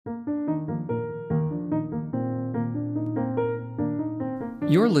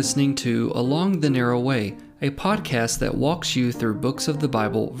You're listening to Along the Narrow Way, a podcast that walks you through books of the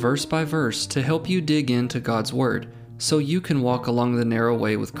Bible verse by verse to help you dig into God's Word, so you can walk along the narrow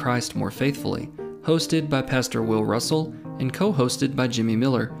way with Christ more faithfully. Hosted by Pastor Will Russell and co-hosted by Jimmy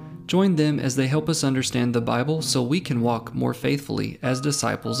Miller. Join them as they help us understand the Bible so we can walk more faithfully as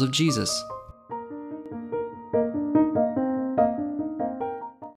disciples of Jesus.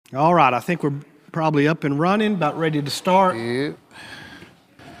 All right, I think we're probably up and running, about ready to start. Yep.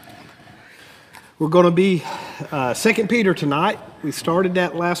 We're going to be 2 Peter tonight. We started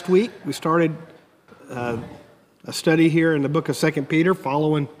that last week. We started a study here in the book of 2 Peter,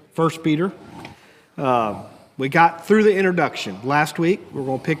 following 1 Peter. We got through the introduction last week. We're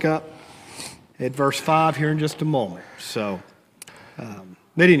going to pick up at verse 5 here in just a moment.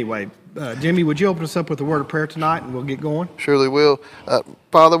 But anyway, Jimmy, would you open us up with a word of prayer tonight and we'll get going? Surely will.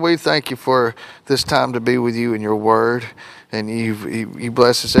 Father, we thank you for this time to be with you in your word. And you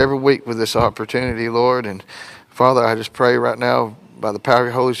bless us every week with this opportunity, Lord. And Father, I just pray right now by the power of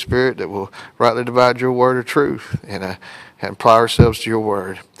your Holy Spirit that we'll rightly divide your word of truth and apply ourselves to your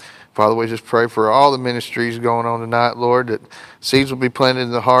word. Father, we just pray for all the ministries going on tonight, Lord, that seeds will be planted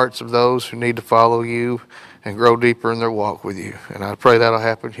in the hearts of those who need to follow you and grow deeper in their walk with you. And I pray that'll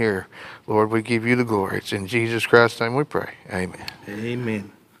happen here. Lord, we give you the glory. It's in Jesus Christ's name we pray. Amen.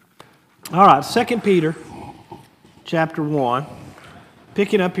 Amen. All right, 2 Peter chapter 1,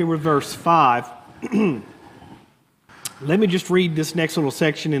 picking up here with verse 5. Let me just read this next little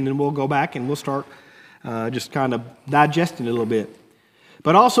section and then we'll go back and we'll start just kind of digesting it a little bit.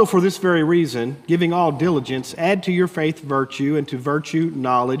 But also for this very reason, giving all diligence, add to your faith virtue, and to virtue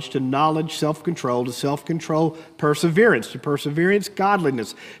knowledge, to knowledge self-control, to self-control perseverance, to perseverance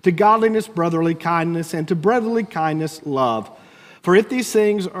godliness, to godliness brotherly kindness, and to brotherly kindness love. For if these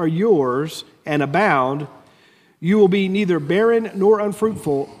things are yours and abound, you will be neither barren nor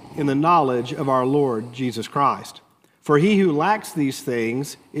unfruitful in the knowledge of our Lord Jesus Christ. For he who lacks these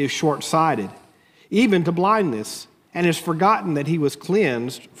things is short-sighted, even to blindness, and has forgotten that he was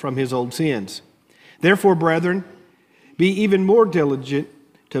cleansed from his old sins. Therefore, brethren, be even more diligent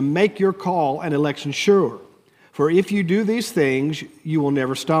to make your call and election sure. For if you do these things, you will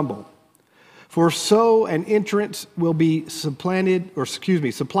never stumble. For so an entrance will be supplied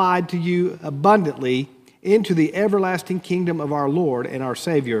to you abundantly into the everlasting kingdom of our Lord and our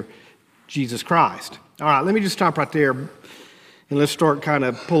Savior, Jesus Christ. All right, let me just stop right there and let's start kind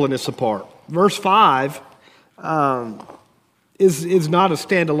of pulling this apart. Verse 5 is not a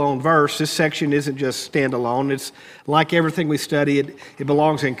standalone verse. This section isn't just standalone. It's like everything we study, it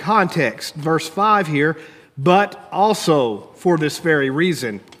belongs in context. Verse 5 here, but also for this very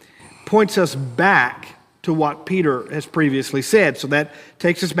reason, points us back to what Peter has previously said. So that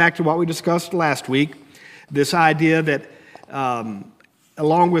takes us back to what we discussed last week, this idea that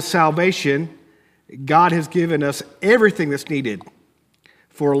along with salvation, God has given us everything that's needed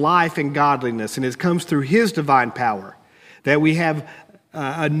for life and godliness, and it comes through his divine power, that we have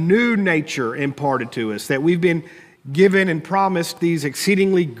a new nature imparted to us, that we've been given and promised these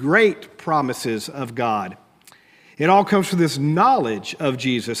exceedingly great promises of God. It all comes from this knowledge of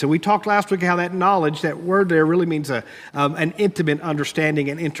Jesus. And we talked last week how that knowledge, that word there really means an intimate understanding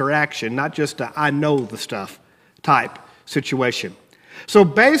and interaction, not just a I know the stuff type situation. So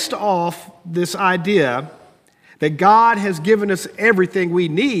based off this idea that God has given us everything we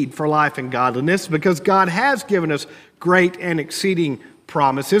need for life and godliness, because God has given us great and exceeding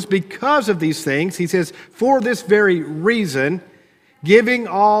promises. Because of these things, he says, for this very reason, giving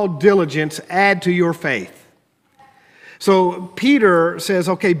all diligence, add to your faith. So Peter says,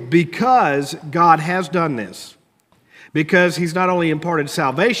 okay, because God has done this, because he's not only imparted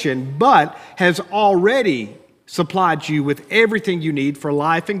salvation, but has already supplied you with everything you need for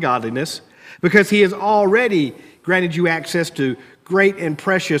life and godliness, because he has already granted you access to great and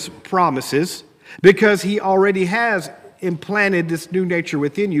precious promises, because he already has implanted this new nature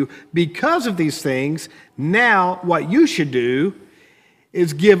within you. Because of these things, now what you should do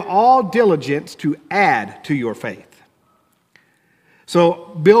is give all diligence to add to your faith. So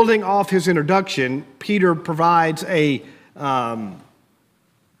building off his introduction, Peter provides a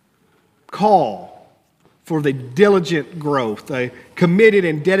call for the diligent growth, a committed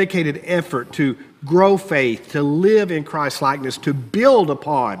and dedicated effort to grow faith, to live in Christ's likeness, to build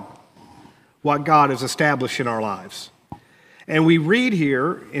upon what God has established in our lives. And we read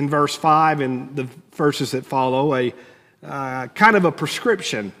here in verse 5 and the verses that follow a kind of a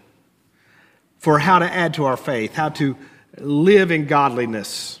prescription for how to add to our faith, how to live in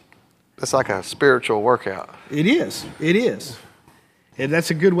godliness. It's like a spiritual workout. It is. And that's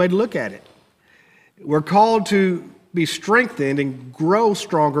a good way to look at it. We're called to be strengthened and grow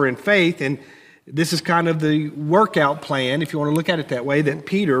stronger in faith. And this is kind of the workout plan, if you want to look at it that way, that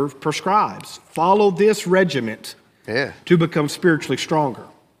Peter prescribes. Follow this regiment to become spiritually stronger.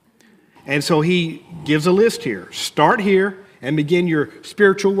 And so he gives a list here. Start here and begin your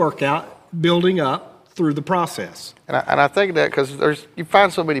spiritual workout, building up through the process. And I think that because you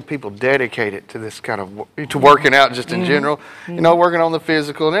find so many people dedicated to this kind of, to working out just in general, working on the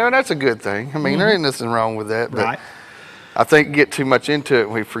physical, and that's a good thing. I mean, there ain't nothing wrong with that, but I think get too much into it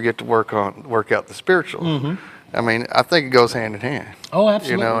and we forget to work out the spiritual. I mean, I think it goes hand in hand. Oh,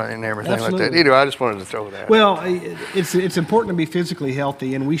 absolutely. And everything like that. Either I just wanted to throw that. Well, it's important to be physically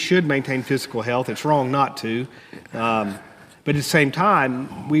healthy, and we should maintain physical health. It's wrong not to. But at the same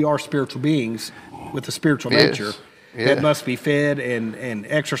time, we are spiritual beings with a spiritual nature that must be fed and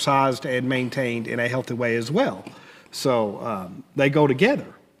exercised and maintained in a healthy way as well. So they go together.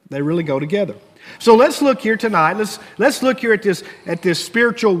 They really go together. So let's look here tonight. Let's look here at this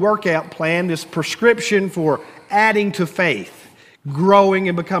spiritual workout plan, this prescription for adding to faith, growing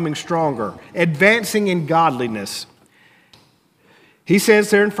and becoming stronger, advancing in godliness. He says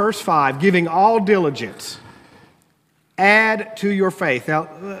there in verse 5, giving all diligence, add to your faith. Now,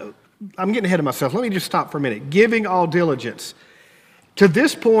 I'm getting ahead of myself. Let me just stop for a minute. Giving all diligence. To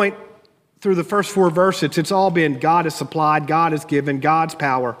this point, through the first 4 verses, it's all been God has supplied, God has given, God's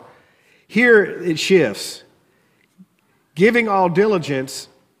power. Here it shifts. Giving all diligence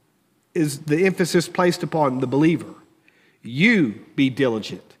is the emphasis placed upon the believer. You be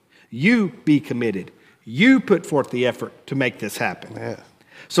diligent. You be committed. You put forth the effort to make this happen. Yeah.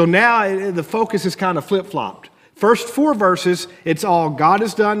 So now the focus is kind of flip-flopped. First 4 verses, it's all God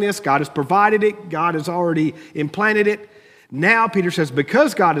has done this, God has provided it, God has already implanted it. Now Peter says,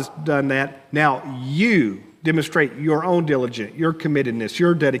 because God has done that, now you demonstrate your own diligence, your committedness,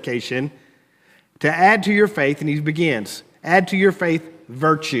 your dedication to add to your faith, and he begins, add to your faith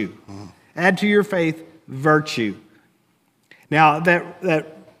virtue. Add to your faith virtue. Now,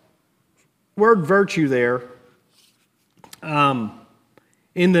 that word virtue there,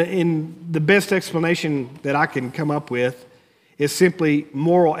 in the best explanation that I can come up with, is simply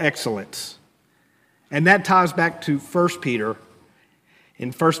moral excellence. And that ties back to 1 Peter.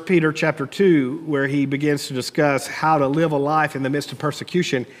 In 1 Peter chapter 2, where he begins to discuss how to live a life in the midst of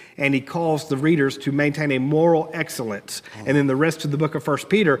persecution, and he calls the readers to maintain a moral excellence. And in the rest of the book of 1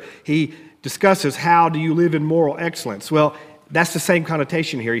 Peter, he discusses how do you live in moral excellence. Well, that's the same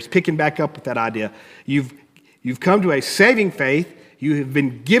connotation here. He's picking back up with that idea. You've come to a saving faith, you have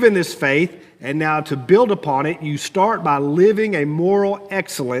been given this faith, and now to build upon it, you start by living a moral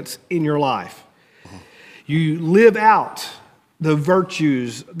excellence in your life. You live out the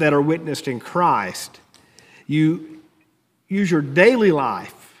virtues that are witnessed in Christ. You use your daily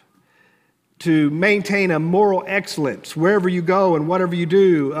life to maintain a moral excellence wherever you go and whatever you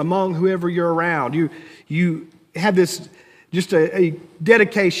do, among whoever you're around. You have this just a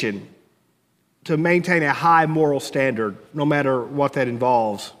dedication to maintain a high moral standard, no matter what that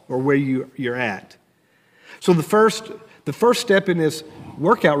involves or where you're at. So the first step in this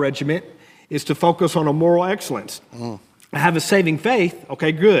workout regimen is to focus on a moral excellence. I have a saving faith.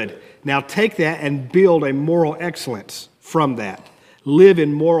 Okay, good. Now take that and build a moral excellence from that. Live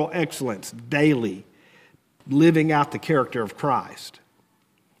in moral excellence daily, living out the character of Christ.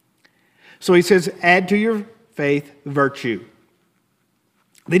 So he says, add to your faith virtue.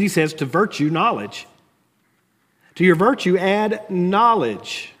 Then he says, to virtue, knowledge. To your virtue, add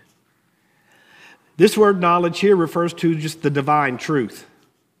knowledge. This word knowledge here refers to just the divine truth.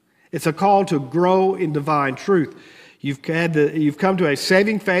 It's a call to grow in divine truth. You've come to a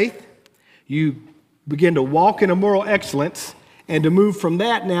saving faith. You begin to walk in a moral excellence. And to move from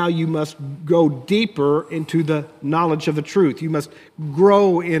that now, you must go deeper into the knowledge of the truth. You must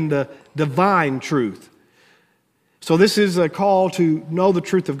grow in the divine truth. So this is a call to know the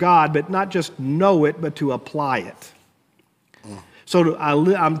truth of God, but not just know it, but to apply it. So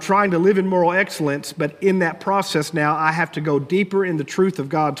I'm trying to live in moral excellence, but in that process now, I have to go deeper in the truth of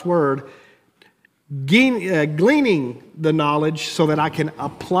God's Word, gleaning the knowledge so that I can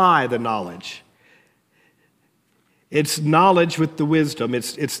apply the knowledge. It's knowledge with the wisdom.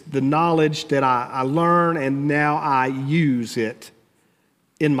 It's the knowledge that I learn and now I use it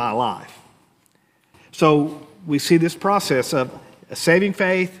in my life. So we see this process of a saving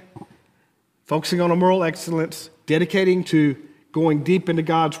faith, focusing on a moral excellence, dedicating to going deep into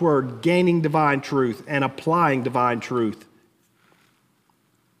God's Word, gaining divine truth, and applying divine truth.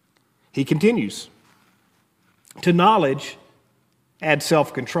 He continues. To knowledge, add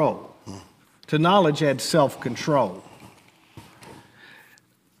self-control. To knowledge, add self-control.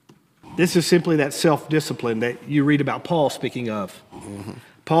 This is simply that self-discipline that you read about Paul speaking of.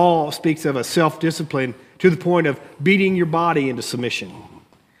 Paul speaks of a self-discipline to the point of beating your body into submission.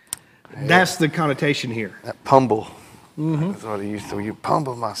 That's the connotation here. That pumble. That's what he used to. You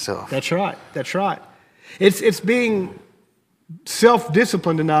pumble myself. That's right. That's right. It's being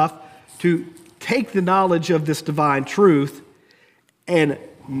self-disciplined enough to take the knowledge of this divine truth and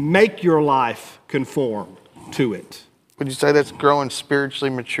make your life conform to it. Would you say that's growing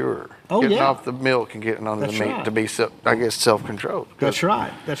spiritually mature? Oh, getting yeah. off the milk and getting onto That's the meat right. to be, self-controlled. That's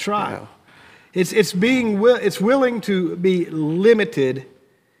right. That's right. You know. It's willing to be limited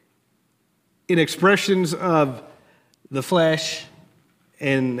in expressions of the flesh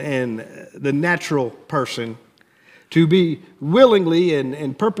and the natural person, to be willingly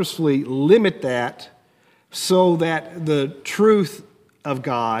and purposefully limit that so that the truth of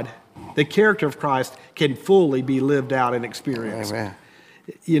God, the character of Christ, can fully be lived out and experienced. Amen.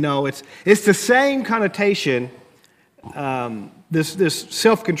 You know, it's the same connotation. This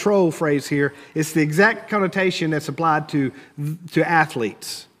self-control phrase here, it's the exact connotation that's applied to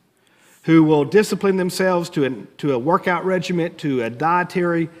athletes who will discipline themselves to a workout regimen, to a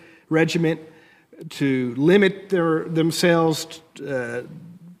dietary regimen, to limit themselves, to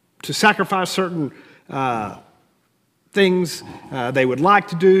sacrifice certain things they would like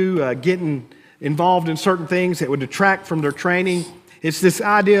to do, getting involved in certain things that would detract from their training. It's this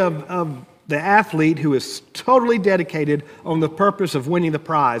idea of the athlete who is totally dedicated on the purpose of winning the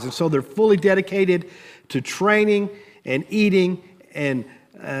prize. And so they're fully dedicated to training and eating and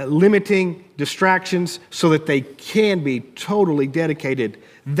limiting distractions so that they can be totally dedicated.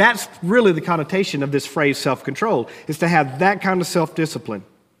 That's really the connotation of this phrase self-control, is to have that kind of self-discipline.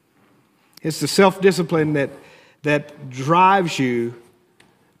 It's the self-discipline that drives you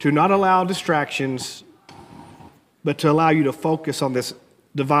to not allow distractions, but to allow you to focus on this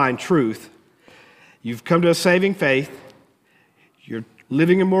divine truth. You've come to a saving faith. You're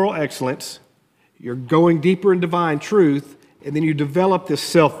living in moral excellence. You're going deeper in divine truth. And then you develop this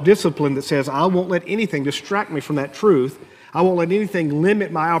self-discipline that says, I won't let anything distract me from that truth. I won't let anything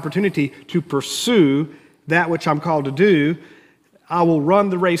limit my opportunity to pursue that which I'm called to do. I will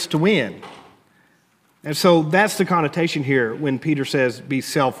run the race to win. And so that's the connotation here when Peter says be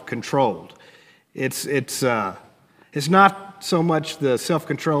self-controlled. It's not so much the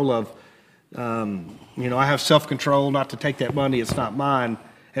self-control of, I have self-control not to take that money, it's not mine,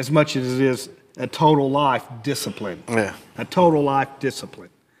 as much as it is a total life discipline. Yeah. A total life discipline.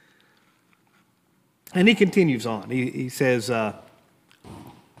 And he continues on. He says, to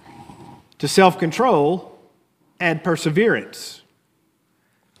self-control, add perseverance.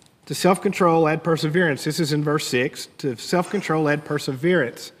 To self-control, add perseverance. This is in verse 6. To self-control, add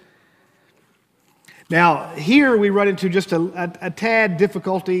perseverance. Now, here we run into just a tad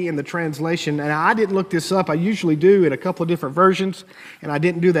difficulty in the translation, and I didn't look this up. I usually do in a couple of different versions, and I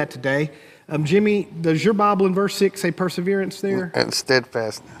didn't do that today. Jimmy, does your Bible in verse 6 say perseverance there? And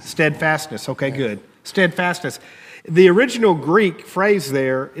steadfastness. Steadfastness, okay, good. Steadfastness. The original Greek phrase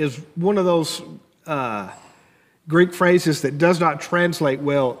there is one of those Greek phrases that does not translate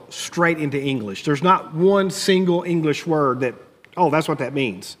well straight into English. There's not one single English word that, that's what that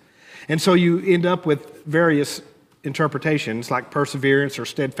means. And so you end up with various interpretations like perseverance or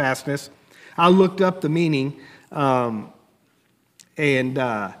steadfastness. I looked up the meaning,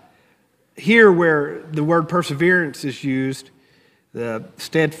 here where the word perseverance is used, the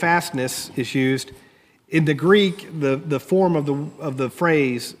steadfastness is used, in the Greek, the form of the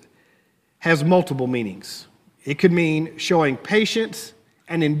phrase has multiple meanings. It could mean showing patience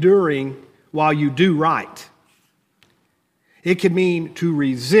and enduring while you do right. It could mean to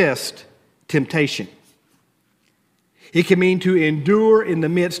resist temptation. It can mean to endure in the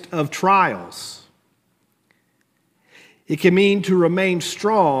midst of trials. It can mean to remain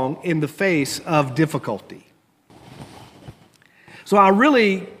strong in the face of difficulty. So I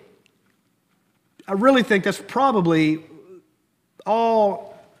really think that's probably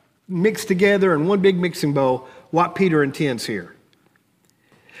all mixed together in one big mixing bowl what Peter intends here.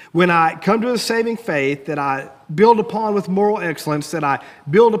 When I come to a saving faith that I build upon with moral excellence, that I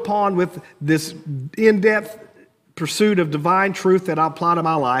build upon with this in-depth pursuit of divine truth that I apply to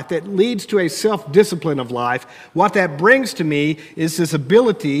my life, that leads to a self-discipline of life, what that brings to me is this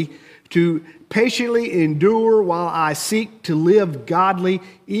ability to patiently endure while I seek to live godly,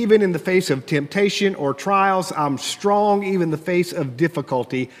 even in the face of temptation or trials. I'm strong even in the face of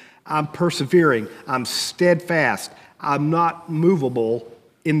difficulty. I'm persevering. I'm steadfast. I'm not movable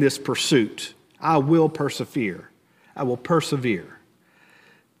in this pursuit. I will persevere. I will persevere.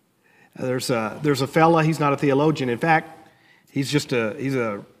 There's a fella, he's not a theologian. In fact, he's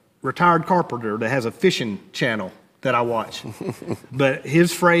a retired carpenter that has a fishing channel that I watch. But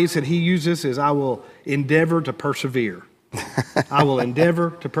his phrase that he uses is, I will endeavor to persevere. I will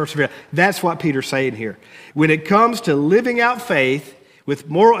endeavor to persevere. That's what Peter's saying here. When it comes to living out faith with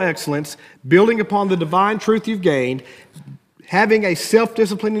moral excellence, building upon the divine truth you've gained, having a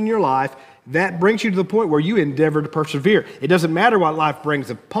self-discipline in your life, that brings you to the point where you endeavor to persevere. It doesn't matter what life brings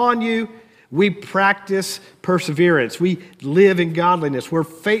upon you. We practice perseverance. We live in godliness. We're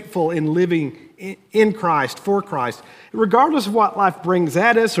faithful in living in Christ, for Christ. Regardless of what life brings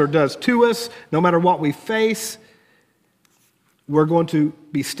at us or does to us, no matter what we face, we're going to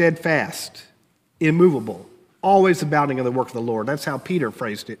be steadfast, immovable, always abounding in the work of the Lord. That's how Paul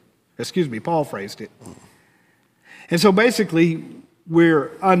phrased it. And so basically,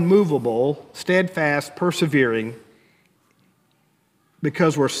 we're unmovable, steadfast, persevering,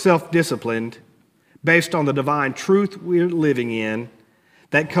 because we're self-disciplined based on the divine truth we're living in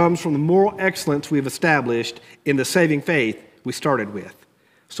that comes from the moral excellence we've established in the saving faith we started with.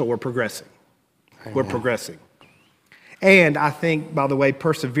 So we're progressing. Amen. We're progressing. And I think, by the way,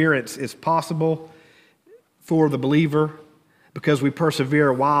 perseverance is possible for the believer because we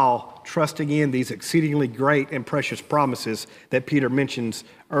persevere while trusting in these exceedingly great and precious promises that Peter mentions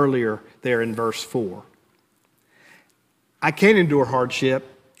earlier there in verse 4. I can endure hardship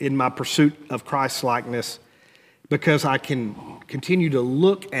in my pursuit of Christ's likeness because I can continue to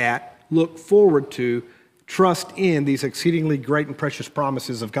look forward to, trust in these exceedingly great and precious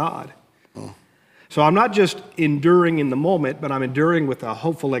promises of God. Oh. So I'm not just enduring in the moment, but I'm enduring with a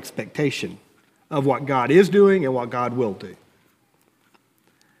hopeful expectation of what God is doing and what God will do.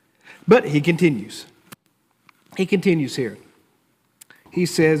 But he continues. He continues here. He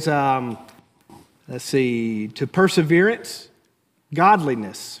says, to perseverance,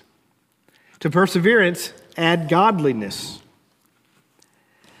 godliness. To perseverance, add godliness.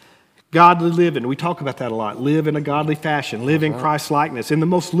 Godly living. We talk about that a lot. Live in a godly fashion. Live in Christ's likeness. In the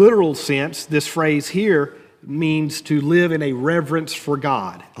most literal sense, this phrase here means to live in a reverence for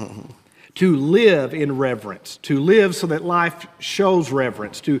God. Mm-hmm. To live in reverence. To live so that life shows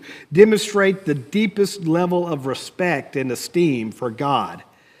reverence. To demonstrate the deepest level of respect and esteem for God.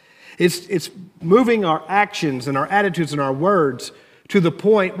 It's moving our actions and our attitudes and our words to the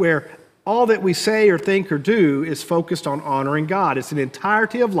point where all that we say or think or do is focused on honoring God. It's an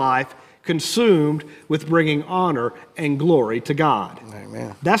entirety of life consumed with bringing honor and glory to God.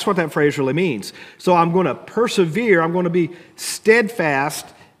 Amen. That's what that phrase really means. So I'm going to persevere. I'm going to be steadfast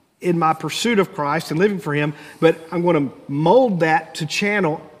in my pursuit of Christ and living for Him, but I'm going to mold that to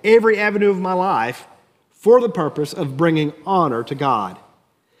channel every avenue of my life for the purpose of bringing honor to God.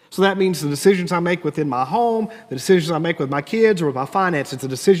 So that means the decisions I make within my home, the decisions I make with my kids or with my finances, the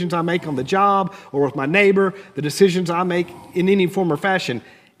decisions I make on the job or with my neighbor, the decisions I make in any form or fashion,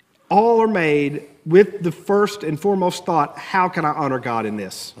 all are made with the first and foremost thought, how can I honor God in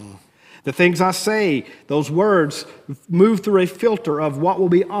this? The things I say, those words, move through a filter of what will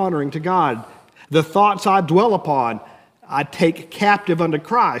be honoring to God. The thoughts I dwell upon, I take captive unto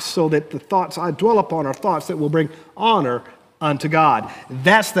Christ, so that the thoughts I dwell upon are thoughts that will bring honor unto God.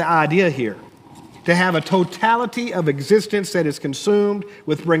 That's the idea here. To have a totality of existence that is consumed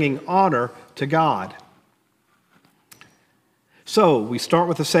with bringing honor to God. So, we start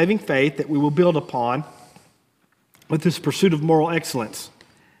with a saving faith that we will build upon with this pursuit of moral excellence,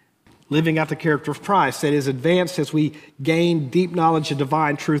 living out the character of Christ that is advanced as we gain deep knowledge of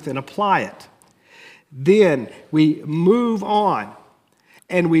divine truth and apply it. Then we move on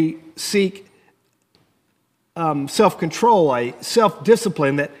and we seek self-control, a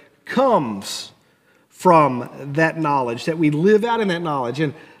self-discipline that comes from that knowledge, that we live out in that knowledge.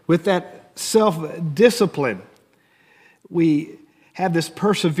 And with that self-discipline, we have this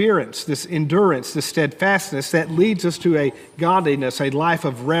perseverance, this endurance, this steadfastness that leads us to a godliness, a life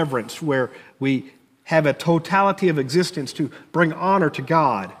of reverence where we have a totality of existence to bring honor to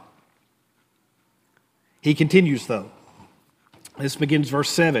God. He continues, though. This begins verse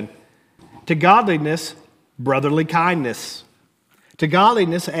 7. To godliness, brotherly kindness. To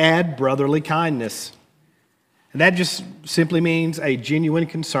godliness, add brotherly kindness. And that just simply means a genuine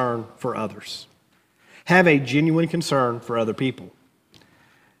concern for others. Have a genuine concern for other people.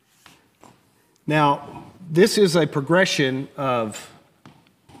 Now, this is a progression of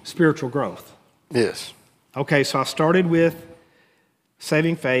spiritual growth. Yes. Okay, so I started with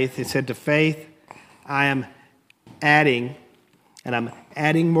saving faith. It said to faith, I am adding, and I'm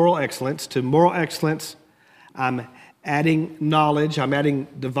adding moral excellence. To moral excellence, I'm adding knowledge. I'm adding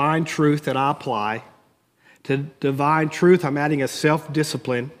divine truth that I apply. To divine truth, I'm adding a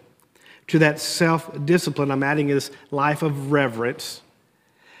self-discipline. To that self-discipline, I'm adding this life of reverence.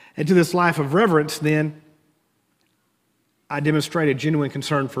 And to this life of reverence, then, I demonstrate a genuine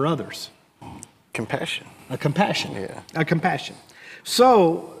concern for others. Compassion. A compassion. Yeah. A compassion.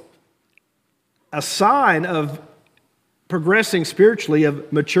 So, a sign of progressing spiritually,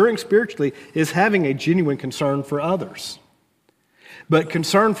 of maturing spiritually, is having a genuine concern for others. But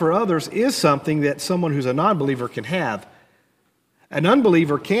concern for others is something that someone who's a non-believer can have. An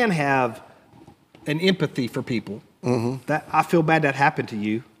unbeliever can have an empathy for people. Mm-hmm. That I feel bad that happened to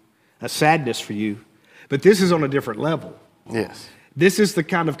you, a sadness for you. But this is on a different level. Yes. This is the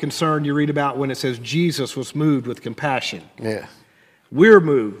kind of concern you read about when it says Jesus was moved with compassion. Yes. We're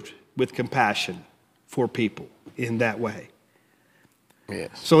moved with compassion for people in that way. Yes.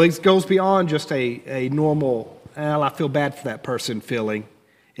 So it goes beyond just a normal, well, I feel bad for that person feeling.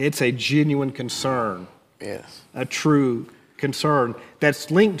 It's a genuine concern. Yes. A true concern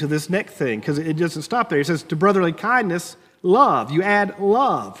that's linked to this next thing, because it doesn't stop there. It says to brotherly kindness, love. You add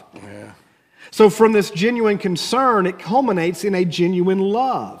love. Yeah. So from this genuine concern, it culminates in a genuine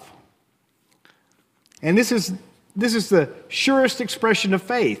love. And this is the surest expression of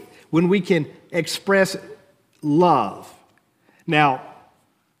faith, when we can express love. Now,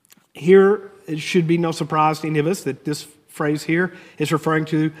 here, it should be no surprise to any of us that this phrase here is referring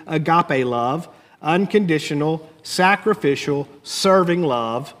to agape love, unconditional, sacrificial, serving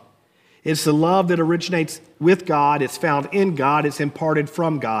love. It's the love that originates with God. It's found in God. It's imparted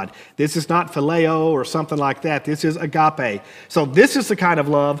from God. This is not phileo or something like that. This is agape. So this is the kind of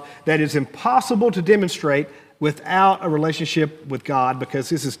love that is impossible to demonstrate without a relationship with God, because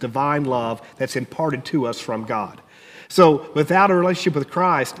this is divine love that's imparted to us from God. So without a relationship with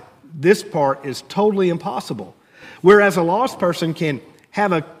Christ, this part is totally impossible. Whereas a lost person can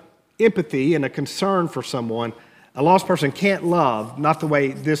have an empathy and a concern for someone, a lost person can't love, not the way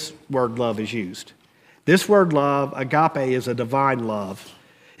this word love is used. This word love, agape, is a divine love.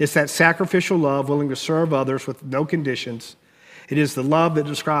 It's that sacrificial love, willing to serve others with no conditions. It is the love that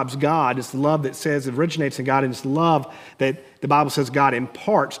describes God. It's the love that says it originates in God, and it's the love that the Bible says God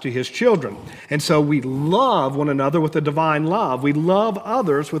imparts to his children. And so we love one another with a divine love. We love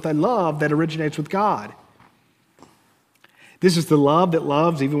others with a love that originates with God. This is the love that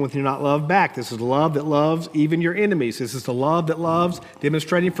loves even when you're not loved back. This is the love that loves even your enemies. This is the love that loves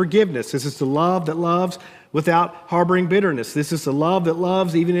demonstrating forgiveness. This is the love that loves without harboring bitterness. This is the love that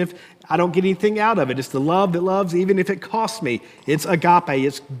loves even if I don't get anything out of it. It's the love that loves even if it costs me. It's agape.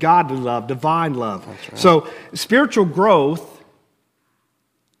 It's godly love, divine love. That's right. So spiritual growth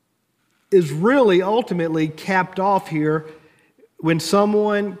is really ultimately capped off here when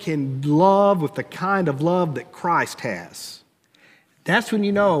someone can love with the kind of love that Christ has. That's when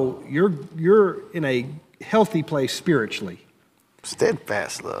you know you're in a healthy place spiritually.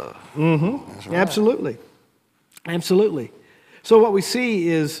 Steadfast love. Mm-hmm. That's right. Absolutely. Absolutely. So what we see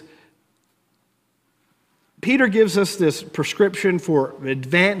is Peter gives us this prescription for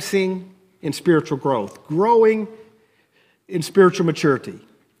advancing in spiritual growth, growing in spiritual maturity,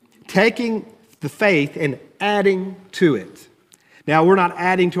 taking the faith and adding to it. Now, we're not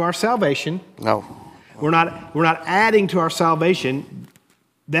adding to our salvation. No. We're not adding to our salvation.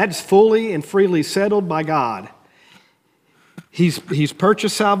 That's fully and freely settled by God. He's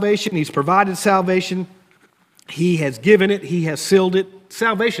purchased salvation. He's provided salvation. He has given it. He has sealed it.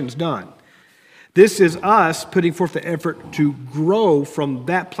 Salvation's done. This is us putting forth the effort to grow from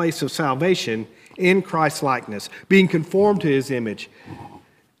that place of salvation in Christ's likeness, being conformed to his image,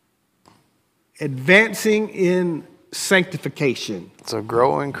 advancing in sanctification. It's a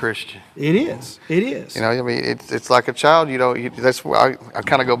growing Christian. It is. It is. You know, I mean, it's like a child. You know, that's why I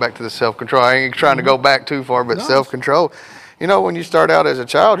kind of go back to the self-control. I ain't trying to go back too far, but self-control. You know, when you start out as a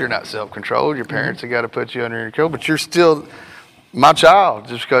child, you're not self-controlled. Your parents have got to put you under your control, but you're still my child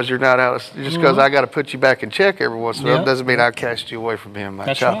just because you're not out. Just because I got to put you back in check every once in a while doesn't mean I cast you away from being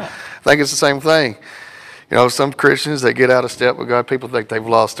my child. Right. I think it's the same thing. You know, some Christians, they get out of step with God. People think they've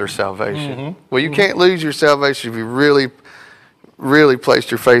lost their salvation. Well, you can't lose your salvation if you really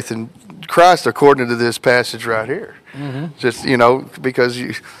placed your faith in Christ, according to this passage right here. Just, you know, because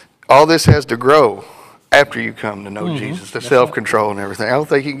all this has to grow after you come to know Jesus, the self-control and everything. I don't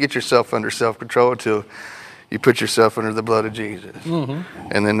think you can get yourself under self-control until you put yourself under the blood of Jesus.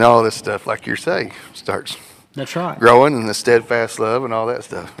 And then all this stuff, like you say, starts growing, and the steadfast love and all that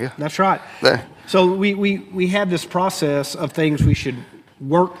stuff. Yeah, that's right. So we have this process of things we should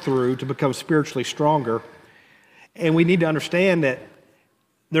work through to become spiritually stronger. And we need to understand that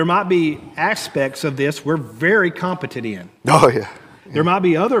there might be aspects of this we're very competent in. Oh, yeah. There might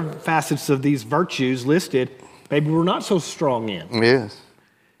be other facets of these virtues listed maybe we're not so strong in. Yes.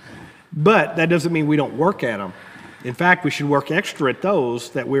 But that doesn't mean we don't work at them. In fact, we should work extra at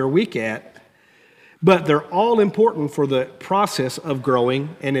those that we're weak at. But they're all important for the process of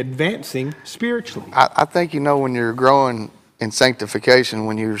growing and advancing spiritually. I think, when you're growing in sanctification,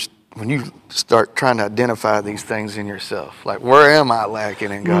 when you start trying to identify these things in yourself, like where am I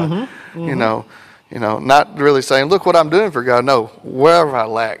lacking in God? Not really saying, look what I'm doing for God. No, where have I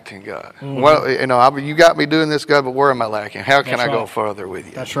lacked in God? Well, you got me doing this, God, but where am I lacking? How can I go further with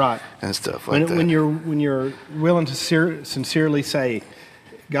you? That's right. And stuff like that. When you're willing to sincerely say,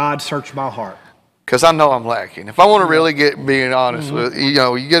 God, search my heart. Because I know I'm lacking. If I want to really being honest with you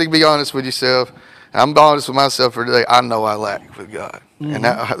got to be honest with yourself. I'm honest with myself for today. I know I lack with God, and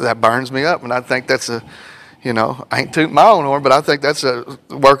that burns me up. And I think that's I ain't tooting my own horn, but I think that's a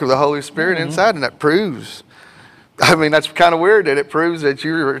work of the Holy Spirit inside, and that proves. I mean, that's kind of weird that it proves that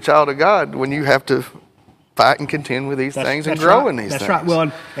you're a child of God when you have to fight and contend with these things and grow in these things. That's right.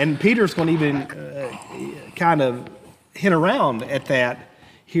 Well, and Peter's going to even kind of hint around at that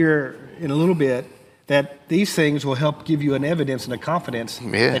here in a little bit, that these things will help give you an evidence and a confidence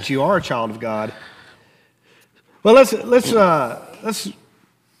that you are a child of God. Well, let's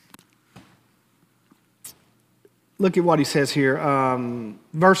look at what he says here.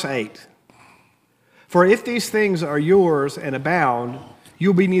 Verse 8. For if these things are yours and abound,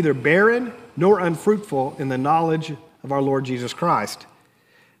 you'll be neither barren nor unfruitful in the knowledge of our Lord Jesus Christ.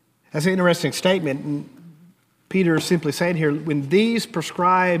 That's an interesting statement. Peter is simply saying here, when these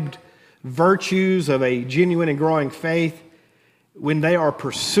prescribed virtues of a genuine and growing faith, when they are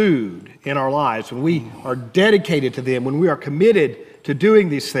pursued in our lives, when we are dedicated to them, when we are committed to doing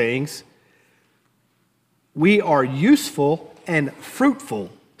these things, we are useful and fruitful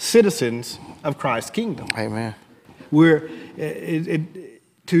citizens of Christ's kingdom. Amen. He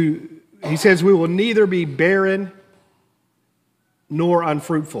says we will neither be barren nor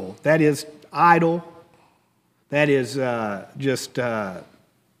unfruitful. That is idle. That is just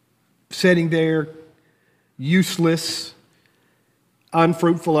sitting there, useless,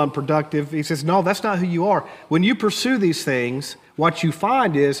 unfruitful, unproductive. He says, no, that's not who you are. When you pursue these things, what you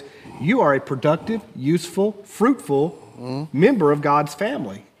find is you are a productive, useful, fruitful member of God's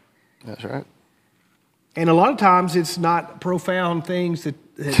family. That's right. And a lot of times it's not profound things that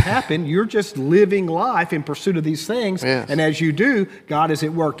happen. You're just living life in pursuit of these things. Yes. And as you do, God is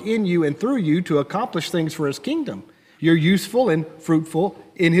at work in you and through you to accomplish things for His kingdom. You're useful and fruitful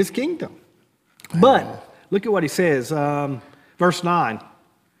in His kingdom. But look at what he says, verse 9.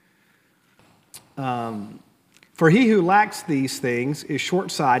 For he who lacks these things is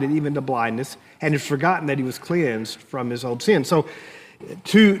short-sighted even to blindness, and has forgotten that he was cleansed from his old sin. So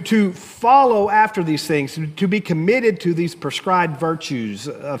to follow after these things, to be committed to these prescribed virtues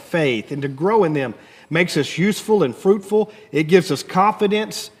of faith and to grow in them makes us useful and fruitful. It gives us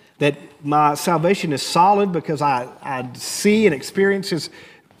confidence that my salvation is solid because I see and experience His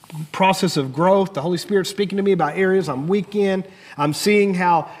process of growth. The Holy Spirit speaking to me about areas I'm weak in. I'm seeing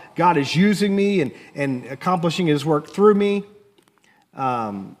how God is using me and accomplishing His work through me.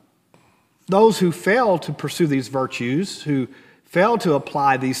 Those who fail to pursue these virtues, who fail to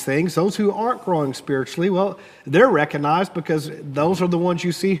apply these things, those who aren't growing spiritually, well, they're recognized because those are the ones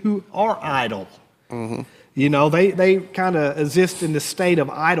you see who are idle. Mm-hmm. You know, they kind of exist in the state of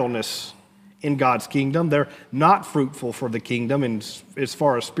idleness in God's kingdom. They're not fruitful for the kingdom as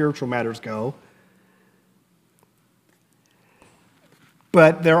far as spiritual matters go.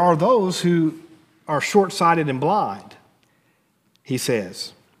 But there are those who are short-sighted and blind, he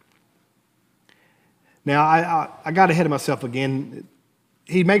says. Now, I got ahead of myself again.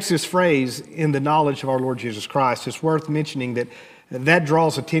 He makes this phrase, in the knowledge of our Lord Jesus Christ. It's worth mentioning that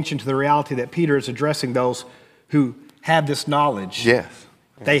draws attention to the reality that Peter is addressing those who have this knowledge. Yes.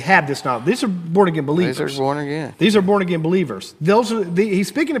 They have this knowledge. These are born-again believers. These are born again. These are born-again believers. He's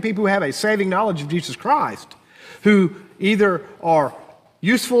speaking to people who have a saving knowledge of Jesus Christ, who either are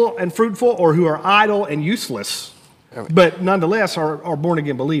useful and fruitful or who are idle and useless, but nonetheless are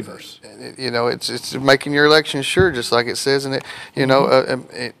born-again believers. You know, it's making your election sure, just like it says in it. You know,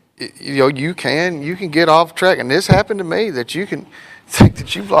 you can get off track, and this happened to me, that you can think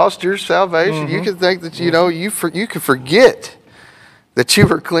that you've lost your salvation. You can think that you can forget that you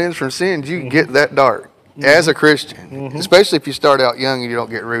were cleansed from sins. You can get that dark as a Christian, especially if you start out young and you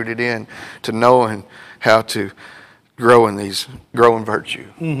don't get rooted in to knowing how to grow in virtue.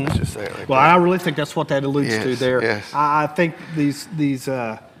 Let's just say it like that. I really think that's what that alludes to there. Yes. I think these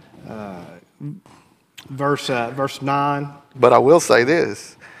verse 9. But I will say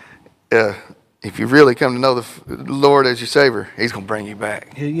this. If you really come to know the Lord as your Savior, He's going to bring you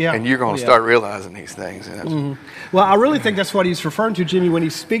back. Yeah. And you're going to start realizing these things. Well, I really think that's what he's referring to, Jimmy, when he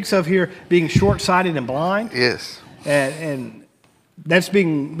speaks of here being short-sighted and blind. Yes. and that's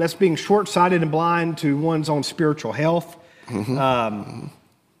being short-sighted and blind to one's own spiritual health.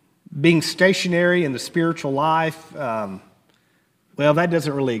 Being stationary in the spiritual life, well, that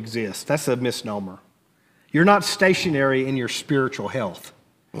doesn't really exist. That's a misnomer. You're not stationary in your spiritual health.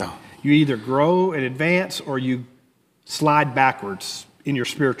 No. You either grow and advance or you slide backwards in your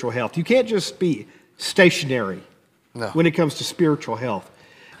spiritual health. You can't just be stationary when it comes to spiritual health.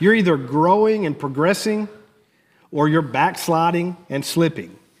 You're either growing and progressing or you're backsliding and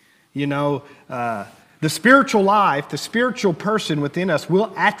slipping. You know, the spiritual life, the spiritual person within us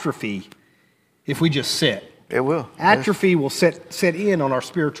will atrophy if we just sit. It will. Atrophy will set in on our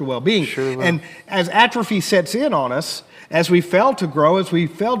spiritual well-being. Sure will. And as atrophy sets in on us, as we fail to grow, as we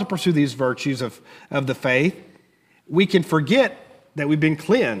fail to pursue these virtues of the faith, we can forget that we've been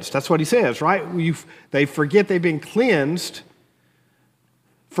cleansed. That's what he says, right? They forget they've been cleansed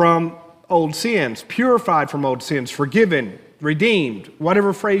from old sins, purified from old sins, forgiven, redeemed,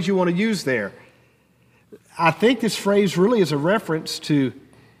 whatever phrase you want to use there. I think this phrase really is a reference to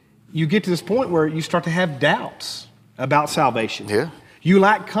you get to this point where you start to have doubts about salvation. Yeah. You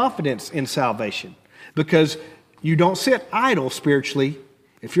lack confidence in salvation because you don't sit idle spiritually.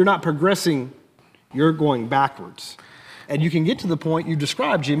 If you're not progressing, you're going backwards. And you can get to the point you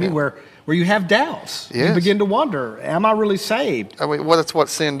described, Jimmy, where you have doubts. Yes. You begin to wonder, am I really saved? I mean, well, that's what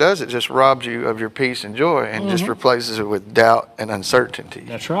sin does. It just robs you of your peace and joy and just replaces it with doubt and uncertainty.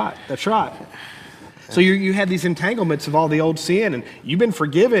 That's right. That's right. So you had these entanglements of all the old sin, and you've been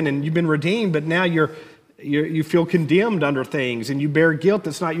forgiven and you've been redeemed, but now you feel condemned under things, and you bear guilt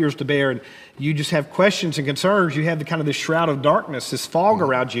that's not yours to bear, and you just have questions and concerns. You have the kind of this shroud of darkness, this fog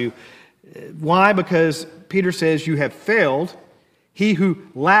around you. Why? Because Peter says you have failed. He who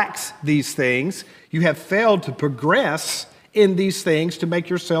lacks these things, you have failed to progress in these things to make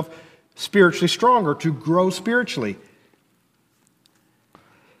yourself spiritually stronger, to grow spiritually.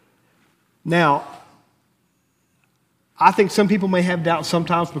 Now, I think some people may have doubts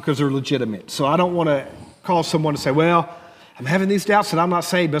sometimes because they're legitimate. So I don't want to cause someone to say, well, I'm having these doubts and I'm not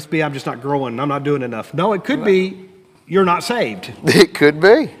saved. Must be I'm just not growing. I'm not doing enough. No, it could be you're not saved. It could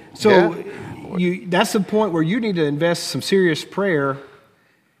be. So that's the point where you need to invest some serious prayer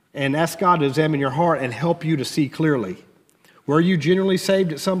and ask God to examine your heart and help you to see clearly. Were you genuinely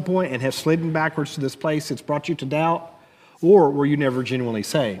saved at some point and have slidden backwards to this place that's brought you to doubt? Or were you never genuinely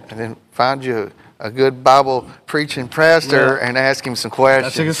saved? And then find you a good Bible preaching pastor and ask him some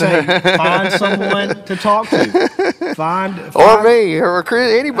questions. That's what I say. Find someone to talk to. Find or me, or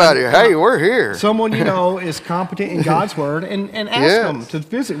anybody. Hey, we're here. Someone you know is competent in God's word, and ask them to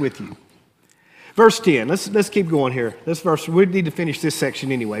visit with you. Verse 10. Let's keep going here. This verse, we need to finish this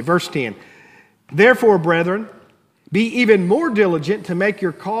section anyway. Verse 10. Therefore, brethren, be even more diligent to make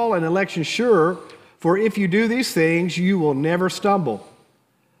your call and election sure, for if you do these things, you will never stumble.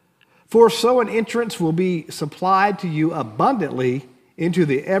 For so an entrance will be supplied to you abundantly into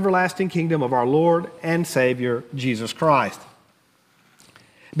the everlasting kingdom of our Lord and Savior, Jesus Christ.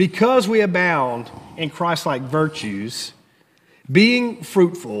 Because we abound in Christ-like virtues, being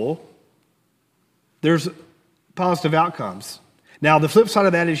fruitful, there's positive outcomes. Now, the flip side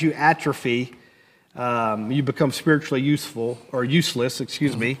of that is you atrophy, you become spiritually useful, or useless,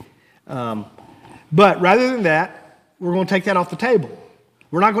 excuse me. But rather than that, we're going to take that off the table.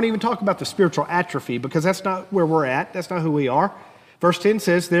 We're not going to even talk about the spiritual atrophy because that's not where we're at. That's not who we are. Verse 10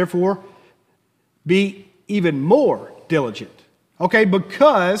 says, therefore, be even more diligent. Okay,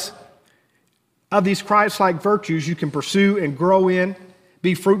 because of these Christ-like virtues you can pursue and grow in,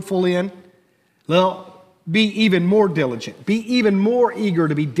 be fruitful in, well, be even more diligent. Be even more eager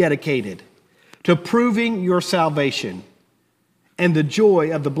to be dedicated to proving your salvation and the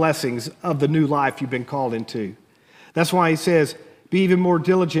joy of the blessings of the new life you've been called into. That's why he says, be even more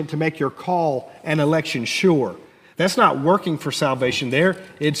diligent to make your call and election sure. That's not working for salvation there.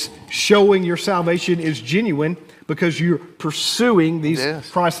 It's showing your salvation is genuine because you're pursuing these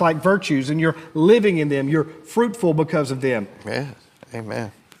Christ-like virtues and you're living in them. You're fruitful because of them. Yes,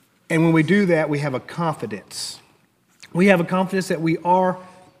 amen. And when we do that, we have a confidence. We have a confidence that we are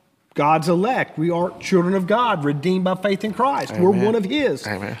God's elect. We are children of God, redeemed by faith in Christ. Amen. We're one of His.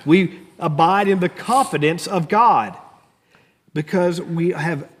 Amen. We abide in the confidence of God because we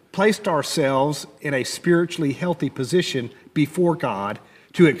have placed ourselves in a spiritually healthy position before God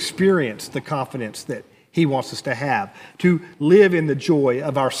to experience the confidence that He wants us to have, to live in the joy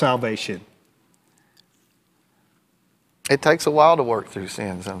of our salvation. It takes a while to work through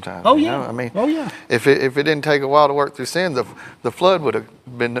sin sometimes. Oh, you yeah. know? I mean, oh, yeah. If it didn't take a while to work through sin, the flood would have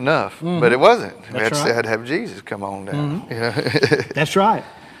been enough. But it wasn't. We had to have Jesus come on down. You know? That's right.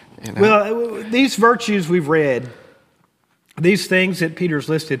 You know? Well, these virtues we've read these things that Peter's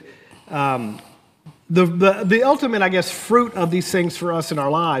listed, the ultimate, I guess, fruit of these things for us in our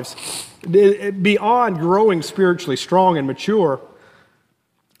lives, beyond growing spiritually strong and mature,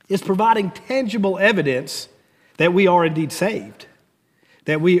 is providing tangible evidence that we are indeed saved,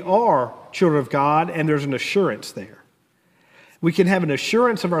 that we are children of God, and there's an assurance there. We can have an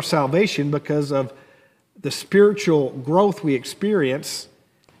assurance of our salvation because of the spiritual growth we experience,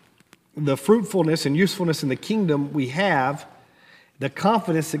 the fruitfulness and usefulness in the kingdom we have, the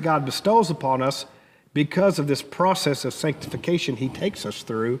confidence that God bestows upon us because of this process of sanctification He takes us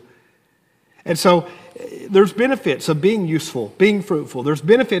through. And so there's benefits of being useful, being fruitful. There's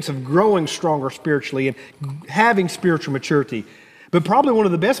benefits of growing stronger spiritually and having spiritual maturity. But probably one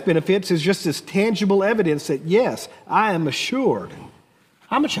of the best benefits is just this tangible evidence that, yes, I am assured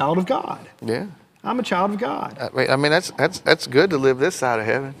I'm a child of God. Yeah. I'm a child of God. I mean that's good to live this side of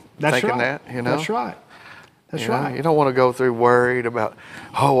heaven. That's thinking right. that, you know. That's right. That's You know, right. you don't want to go through worried about,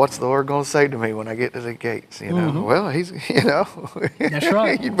 oh, what's the Lord going to say to me when I get to the gates? You know, well, He's, you know, That's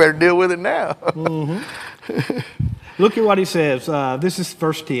right. You better deal with it now. Look at what he says. This is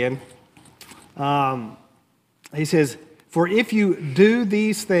verse 10. He says, "For if you do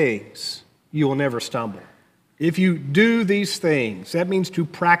these things, you will never stumble." If you do these things, that means to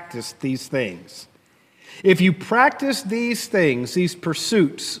practice these things. If you practice these things, these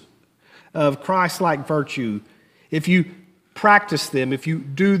pursuits of Christ-like virtue, if you practice them, if you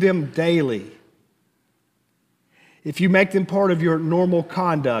do them daily, if you make them part of your normal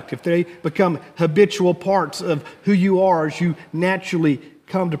conduct, if they become habitual parts of who you are as you naturally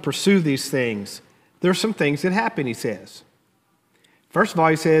come to pursue these things, there's some things that happen, he says. First of all,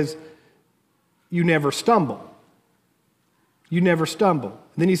 he says, you never stumble. You never stumble.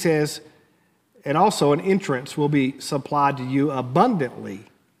 Then he says, and also an entrance will be supplied to you abundantly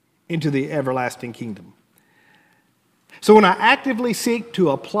into the everlasting kingdom. So when I actively seek to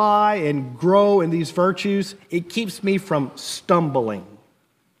apply and grow in these virtues, it keeps me from stumbling.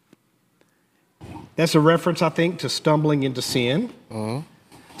 That's a reference, I think, to stumbling into sin,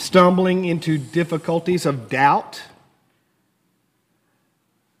 stumbling into difficulties of doubt.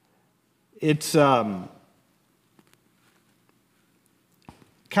 It's kind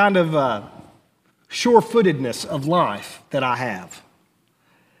of sure-footedness of life that I have.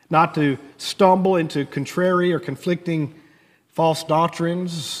 Not to stumble into contrary or conflicting false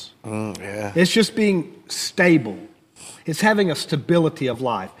doctrines. It's just being stable. It's having a stability of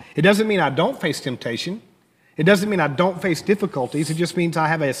life. It doesn't mean I don't face temptation. It doesn't mean I don't face difficulties. It just means I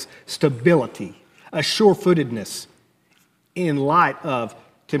have a stability, a sure-footedness in light of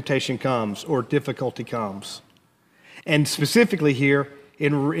temptation comes or difficulty comes. And specifically here,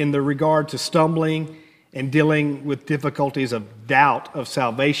 in the regard to stumbling and dealing with difficulties of doubt of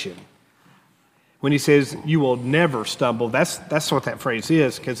salvation. When he says, you will never stumble, that's what that phrase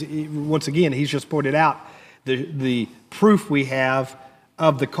is, because once again, he's just pointed out the proof we have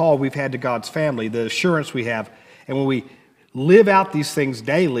of the call we've had to God's family, the assurance we have. And when we live out these things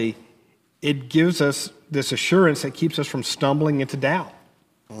daily, it gives us this assurance that keeps us from stumbling into doubt.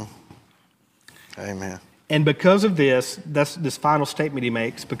 Amen. And because of this, that's this final statement he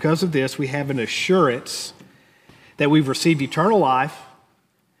makes, because of this, we have an assurance that we've received eternal life,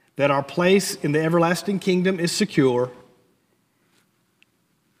 that our place in the everlasting kingdom is secure,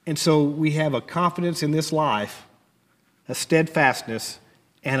 and so we have a confidence in this life, a steadfastness,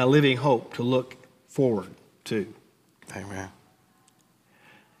 and a living hope to look forward to. Amen.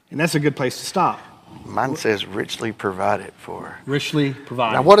 And that's a good place to stop. Mine says richly provided for. Richly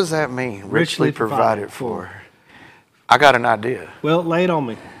provided. Now, what does that mean? Richly provided for. I got an idea. Well, lay it on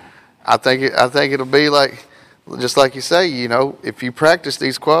me. I think it'll be like, just like you say, you know, if you practice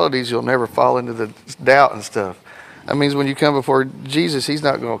these qualities, you'll never fall into the doubt and stuff. That means when you come before Jesus, He's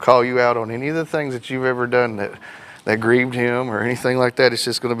not going to call you out on any of the things that you've ever done that grieved Him or anything like that. It's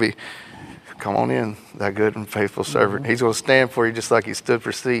just going to be, come on in, thy good and faithful servant. He's going to stand for you just like He stood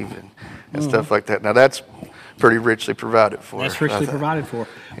for Steve and stuff like that. Now, that's pretty richly provided for. That's richly provided for.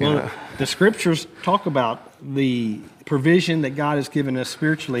 Well, the scriptures talk about the provision that God has given us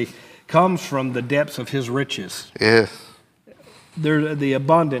spiritually comes from the depths of His riches. Yeah. They're the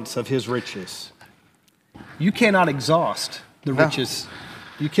abundance of His riches. You cannot exhaust the riches.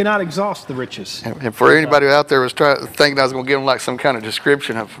 You cannot exhaust the riches. And for anybody out there was thinking I was going to give them like some kind of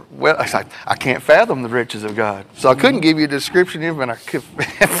description of, well, I can't fathom the riches of God. So I couldn't give you a description even I could.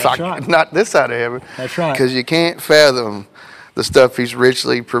 Right. Not this side of heaven. That's right. Because you can't fathom the stuff He's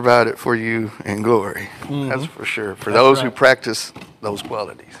richly provided for you in glory. That's for sure. For those who practice those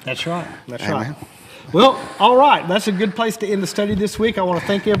qualities. That's right. That's Amen. right. Well, all right. That's a good place to end the study this week. I want to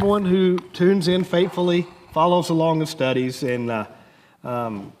thank everyone who tunes in faithfully follow us along the studies, and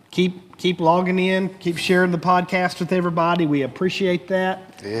keep logging in, keep sharing the podcast with everybody. We appreciate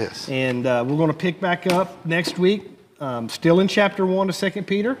that. Yes. And we're going to pick back up next week, still in chapter 1 of 2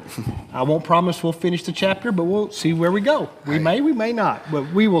 Peter. I won't promise we'll finish the chapter, but we'll see where we go. We may not,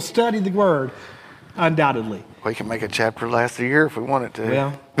 but we will study the Word undoubtedly. We can make a chapter last a year if we wanted to.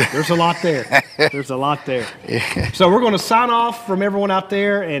 Well, there's a lot there. There's a lot there. Yeah. So we're going to sign off from everyone out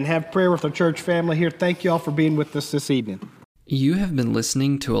there and have prayer with our church family here. Thank you all for being with us this evening. You have been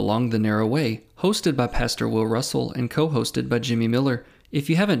listening to Along the Narrow Way, hosted by Pastor Will Russell and co-hosted by Jimmy Miller. If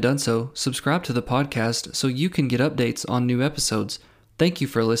you haven't done so, subscribe to the podcast so you can get updates on new episodes. Thank you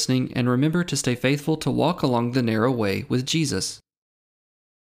for listening, and remember to stay faithful to walk along the narrow way with Jesus.